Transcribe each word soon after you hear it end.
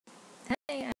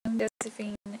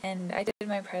Josephine, and I did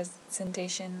my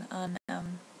presentation on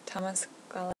Thomas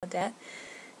Gallaudet.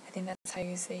 I think that's how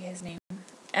you say his name.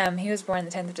 He was born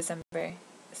the 10th of December,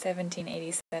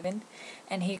 1787,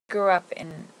 and he grew up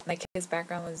in, like, his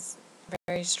background was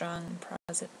very strong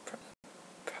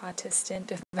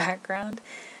Protestant background,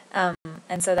 and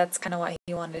so that's kind of what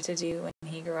he wanted to do when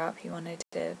he grew up. He wanted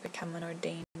to become an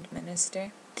ordained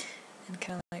minister and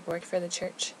kind of like work for the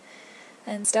church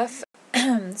and stuff.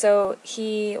 So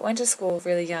he went to school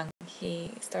really young.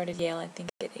 He started Yale, I think,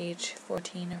 at age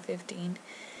 14 or 15.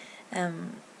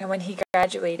 And when he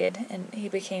graduated, and he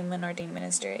became an ordained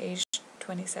minister at age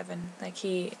 27. Like,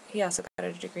 he also got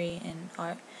a degree in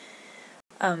art.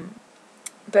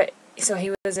 But so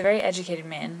he was a very educated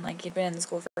man. Like, he'd been in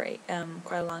school for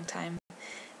quite a long time.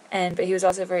 But he was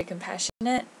also very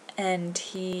compassionate, and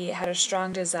he had a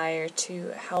strong desire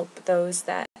to help those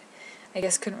that, I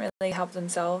guess, couldn't really help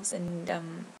themselves, and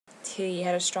he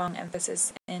had a strong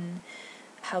emphasis in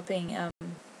helping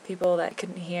people that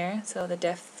couldn't hear, so the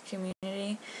deaf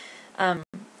community.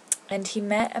 And he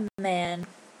met a man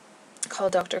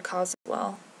called Dr.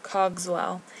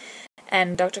 Cogswell,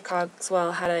 and Dr.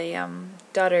 Cogswell had a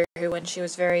daughter who, when she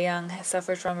was very young,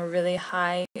 suffered from a really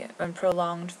high and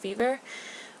prolonged fever,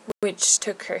 which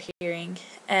took her hearing.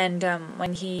 And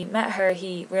when he met her,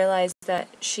 he realized that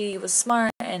she was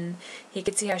smart, and he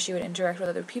could see how she would interact with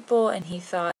other people, and he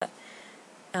thought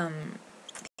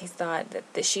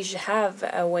that she should have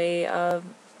a way of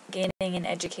gaining an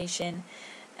education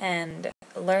and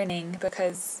learning,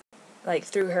 because, like,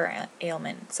 through her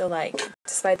ailment. So, like,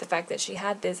 despite the fact that she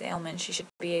had this ailment, she should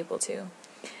be able to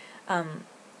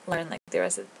learn like the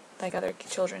rest of, like, other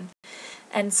children.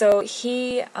 And so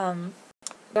he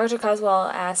Dr. Coswell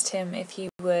asked him if he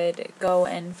would go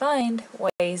and find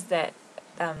ways that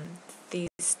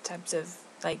these types of,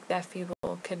 like, deaf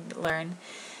people could learn.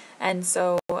 And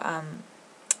so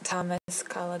Thomas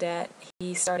Gallaudet,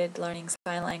 he started learning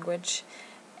sign language,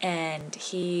 and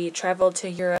he traveled to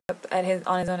Europe on his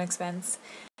own expense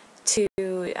to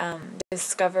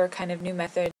discover kind of new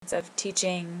methods of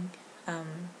teaching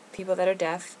people that are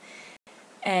deaf.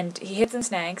 And he hit some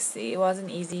snags. It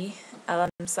wasn't easy.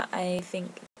 So I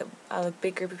think a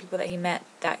big group of people that he met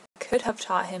that could have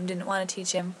taught him didn't want to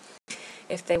teach him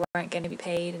if they weren't going to be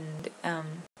paid, and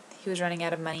he was running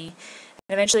out of money.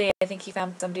 And eventually, I think he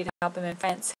found somebody to help him in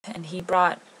France, and he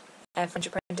brought a French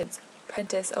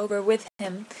apprentice over with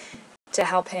him to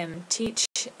help him teach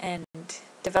and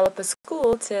develop a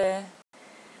school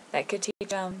that could teach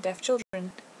deaf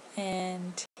children.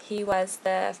 And he was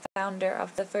the founder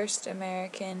of the first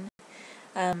American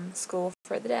school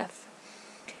for the deaf.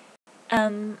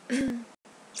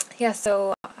 Yeah,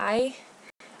 so I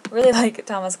really like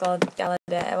Thomas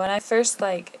Gallaudet. When I first,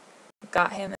 like,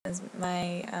 got him as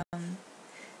my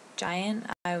giant,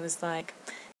 I was like,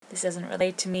 this doesn't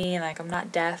relate to me, like, I'm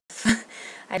not deaf.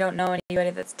 I don't know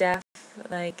anybody that's deaf.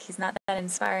 Like, he's not that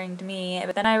inspiring to me.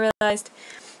 But then I realized,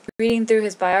 reading through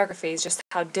his biographies, just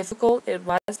how difficult it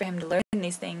was for him to learn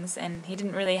these things, and he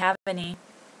didn't really have any,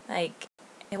 like,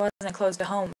 it wasn't close to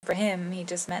home for him. He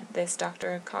just met this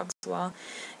Dr. Cogswell,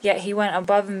 yet he went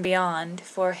above and beyond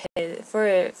for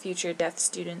future deaf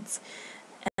students,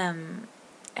 and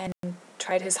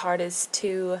tried his hardest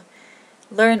to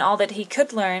learn all that he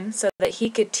could learn, so that he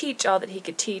could teach all that he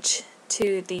could teach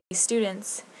to the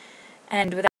students.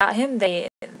 And without him, it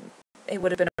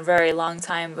would have been a very long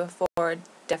time before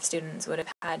deaf students would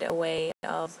have had a way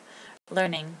of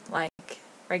learning like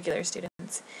regular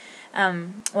students.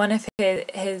 One of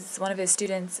his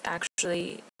students,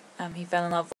 actually, he fell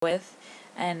in love with,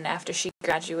 and after she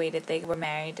graduated, they were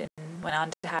married and went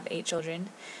on to have 8 children.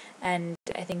 And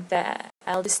I think the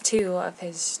eldest 2 of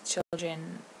his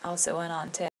children also went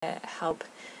on to help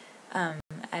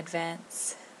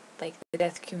advance, like, the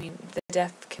deaf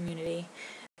community,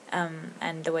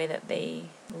 and the way that they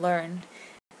learn.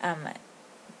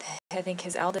 I think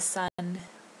his eldest son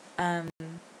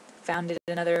founded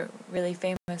another really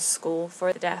famous school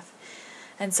for the deaf,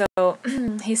 and so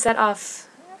he set off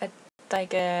a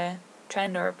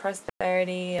trend or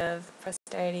prosperity of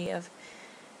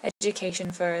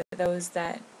education for those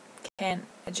that can't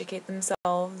educate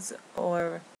themselves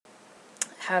or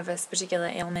have a particular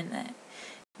ailment that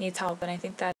needs help. And I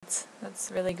think that's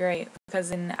really great,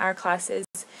 because in our classes,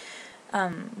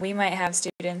 we might have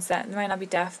students that might not be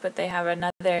deaf, but they have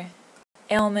another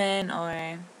ailment,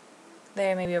 or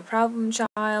they're maybe a problem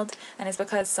child, and it's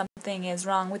because something is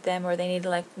wrong with them, or they need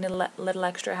a little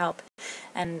extra help.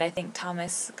 And I think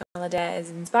Thomas Gallaudet is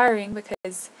inspiring,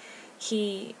 because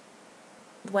he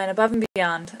went above and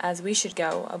beyond, as we should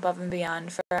go above and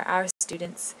beyond for our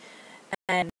students,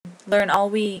 and learn all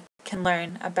we can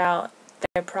learn about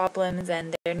their problems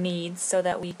and their needs so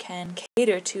that we can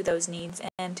cater to those needs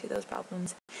and to those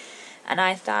problems. And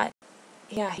I thought,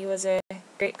 yeah, he was a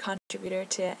great contributor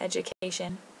to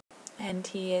education, and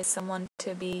he is someone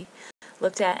to be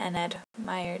looked at and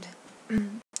admired.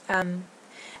 And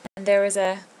there was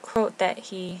a quote that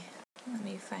he, let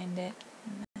me find it.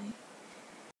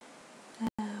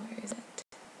 Where is it?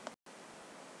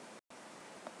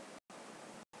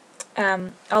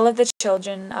 All of the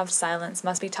children of silence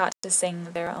must be taught to sing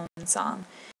their own song.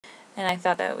 And I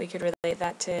thought that we could relate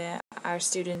that to our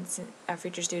students, our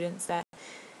future students, that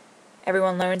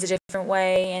everyone learns a different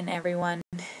way and everyone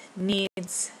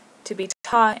needs to be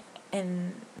taught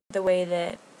in the way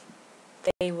that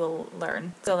they will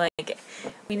learn. So like,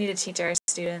 we need to teach our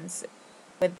students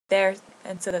with their,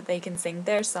 and so that they can sing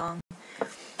their song,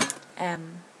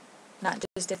 not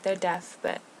just if they're deaf,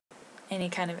 but any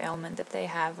kind of ailment that they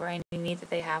have or any need that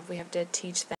they have. We have to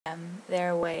teach them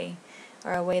their way,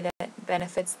 or a way that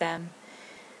benefits them.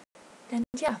 And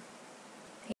yeah,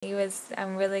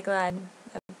 I'm really glad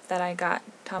that I got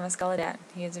Thomas Gallaudet.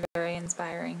 He is very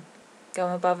inspiring.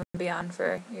 Go above and beyond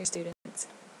for your students.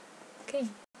 Okay,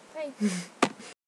 bye.